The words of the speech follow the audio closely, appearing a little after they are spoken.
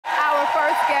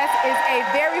first guest is a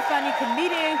very funny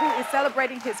comedian who is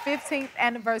celebrating his 15th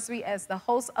anniversary as the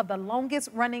host of the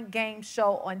longest-running game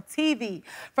show on TV.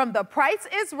 From The Price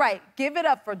is Right, give it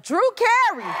up for Drew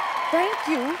Carey. Thank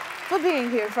you for being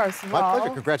here, first of all. My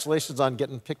pleasure. Congratulations on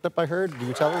getting picked up, I heard. Did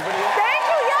you tell everybody that? Thank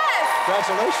you, yes.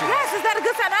 Congratulations. Yes, is that a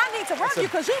good sign? I need to run you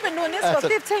because you've been doing this for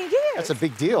 15 years. That's a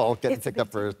big deal, getting picked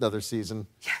up for another season.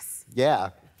 Yes. Yeah,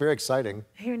 very exciting.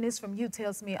 Hearing this from you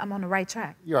tells me I'm on the right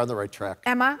track. You're on the right track.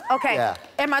 Am I? Okay. Yeah.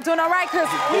 Am I doing all right? Because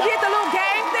we did the little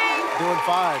game thing. Doing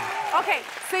fine. Okay,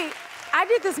 see, I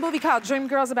did this movie called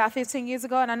Dreamgirls about 15 years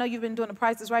ago, and I know you've been doing The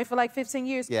Price is Right for like 15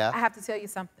 years. Yeah. I have to tell you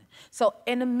something. So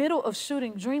in the middle of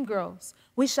shooting Dreamgirls,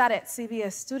 we shot at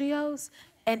CBS Studios,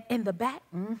 and in the back,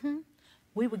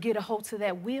 we would get a hold to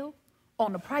that wheel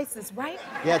on The Price is Right.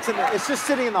 Yeah, it's just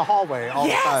sitting in the hallway all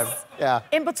the time. Yeah.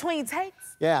 In between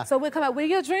takes. Yeah. So we'll come out, we're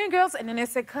your Dreamgirls, and then they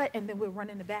say cut, and then we'll run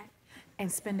in the back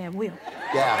and spin that wheel.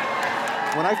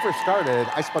 Yeah. When I first started,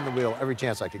 I spun the wheel every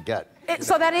chance I could get.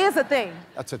 So that is a thing.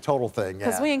 That's a total thing, yeah.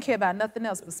 Because we didn't care about nothing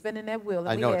else but spinning that wheel, and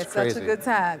I know, we had it's crazy. such a good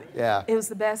time. Yeah. It was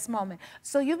the best moment.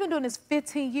 So you've been doing this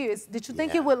 15 years. Did you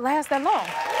think it would last that long?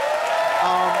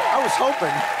 I was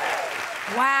hoping.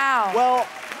 Wow. Well,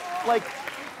 like,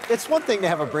 it's one thing to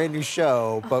have a brand new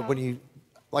show, but when you,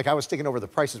 like, I was taking over The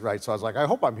Price is Right, so I was like, I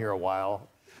hope I'm here a while.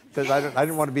 Because I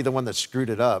didn't want to be the one that screwed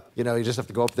it up. You know, you just have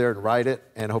to go up there and ride it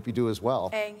and hope you do as well.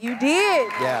 And you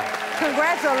did. Yeah.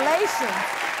 Congratulations.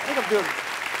 I think I'm doing,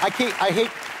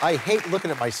 I hate looking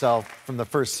at myself from the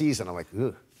first season. I'm like,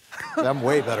 ugh, I'm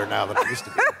way better now than I used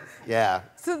to be. Yeah.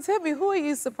 So tell me, who are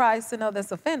you surprised to know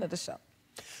that's a fan of the show?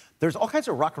 There's all kinds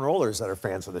of rock and rollers that are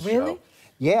fans of the show. Really?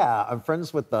 Yeah, I'm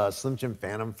friends with Slim Jim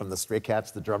Phantom from the Stray Cats,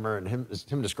 the drummer, and him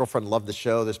and his girlfriend love the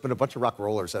show. There's been a bunch of rock and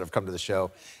rollers that have come to the show.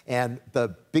 And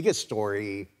the biggest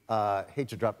story, hate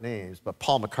to drop names, but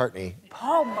Paul McCartney.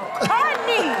 Paul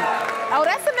McCartney! Oh,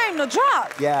 that's a name to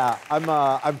drop. Yeah,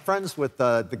 I'm friends with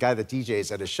the guy that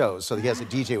DJs at his shows. So he has a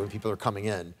DJ when people are coming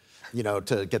in, you know,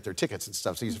 to get their tickets and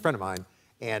stuff. So he's a friend of mine.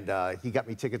 And he got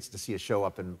me tickets to see a show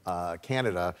up in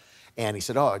Canada. And he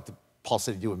said, Paul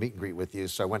said he'd do a meet and greet with you.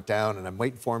 So I went down and I'm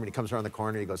waiting for him and he comes around the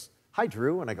corner and he goes, hi,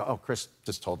 Drew. And I go, oh, Chris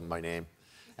just told him my name.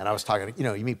 And I was talking, you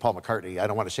know, you meet Paul McCartney. I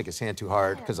don't want to shake his hand too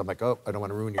hard because I'm like, oh, I don't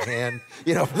want to ruin your hand.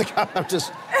 You know, I'm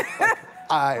just,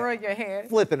 ruin your hand.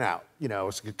 Flipping out, you know,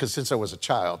 because since I was a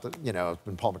child, you know, it's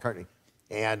been Paul McCartney.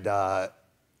 And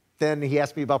then he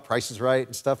asked me about Price is Right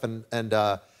and stuff. And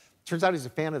turns out he's a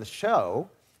fan of the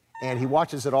show and he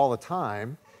watches it all the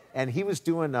time. And he was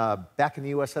doing Back in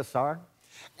the USSR.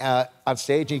 On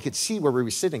stage, and you could see where we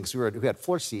were sitting because we had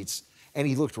floor seats. And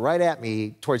he looked right at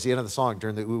me towards the end of the song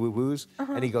during the ooh woo woos,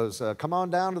 and he goes, "Come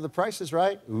on down to The Price is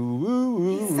Right." Ooh woo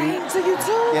woo. He sang to you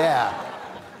too? Yeah,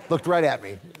 looked right at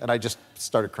me, and I just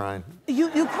started crying. You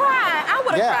cried? I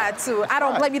would have cried too. I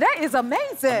don't blame you. That is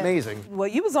amazing. Amazing. Well,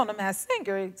 you was on The Masked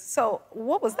Singer, so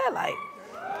what was that like?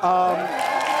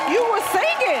 You were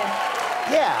singing.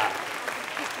 Yeah.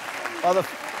 Well,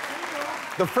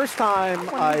 the first time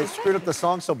I screwed up the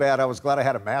song so bad, I was glad I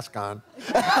had a mask on.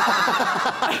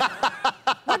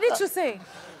 What did you sing?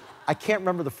 I can't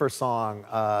remember the first song.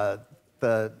 I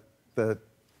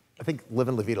think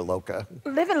Livin' La Vida Loca.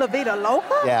 Livin' La Vida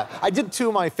Loca? Yeah, I did two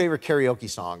of my favorite karaoke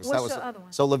songs. What's your other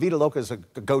one? So La Vida Loca is a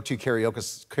go-to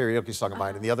karaoke song of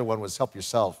mine, and the other one was Help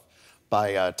Yourself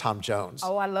by Tom Jones.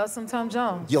 Oh, I love some Tom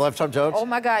Jones. You love Tom Jones? Oh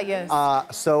my God, yes.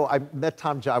 So I met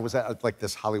Tom Jones. I was at like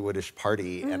this Hollywoodish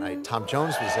party, and Tom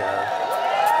Jones was there.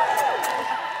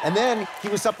 And then he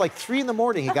was up like 3 in the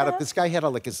morning. He got up. This guy had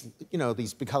like his, you know,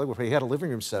 these big Hollywood. He had a living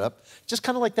room set up, just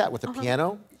kind of like that with a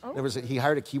piano. He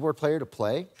hired a keyboard player to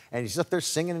play, and he's up there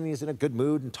singing, and he's in a good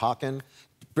mood and talking.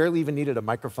 Barely even needed a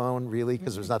microphone, really,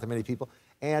 because there's not that many people.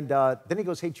 And then he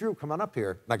goes, hey, Drew, come on up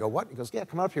here. And I go, what? He goes, yeah,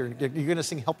 come on up here. You're going to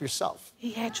sing Help Yourself.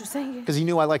 He had you singing? Because he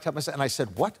knew I liked Help Myself. And I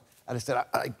said, what? And I said,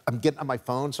 I'm getting on my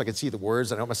phone so I can see the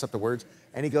words. I don't mess up the words.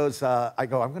 And he goes, I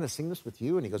go, I'm going to sing this with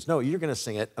you. And he goes, no, you're going to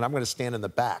sing it, and I'm going to stand in the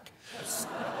back.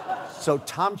 So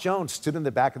Tom Jones stood in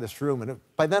the back of this room, and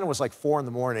by then it was like 4 in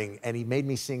the morning, and he made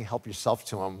me sing Help Yourself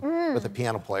to him with a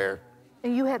piano player.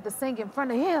 And you had to sing in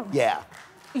front of him? Yeah.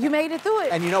 You made it through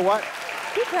it? And you know what?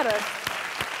 You could have.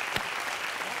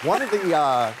 One of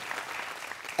the,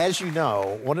 as you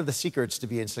know, one of the secrets to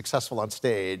being successful on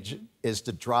stage is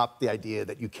to drop the idea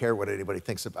that you care what anybody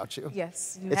thinks about you.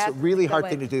 Yes. It's a really hard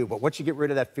thing to do, but once you get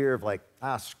rid of that fear of like,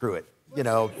 screw it. You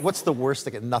know, what's the worst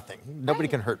thing? Nothing. Nobody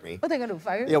can hurt me. What are they gonna do,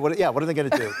 fire? Yeah, what are they gonna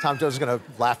do? Tom Jones is gonna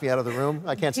laugh me out of the room?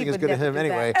 I can't sing as good as him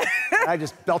anyway. I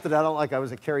just belted it out like I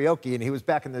was at karaoke, and he was in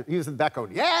the back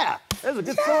going, yeah, that was a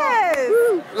good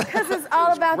song. Because it's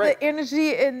all about the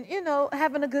energy and, you know,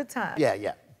 having a good time. Yeah,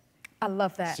 yeah. I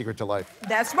love that. Secret to life.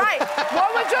 That's right. More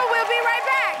with Drew. We'll be right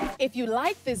back. If you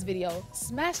like this video,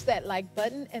 smash that like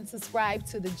button and subscribe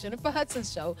to the Jennifer Hudson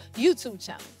Show YouTube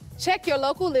channel. Check your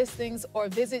local listings or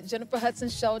visit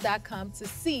jenniferhudsonshow.com to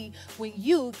see when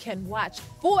you can watch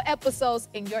full episodes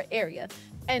in your area.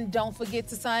 And don't forget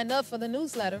to sign up for the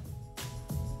newsletter.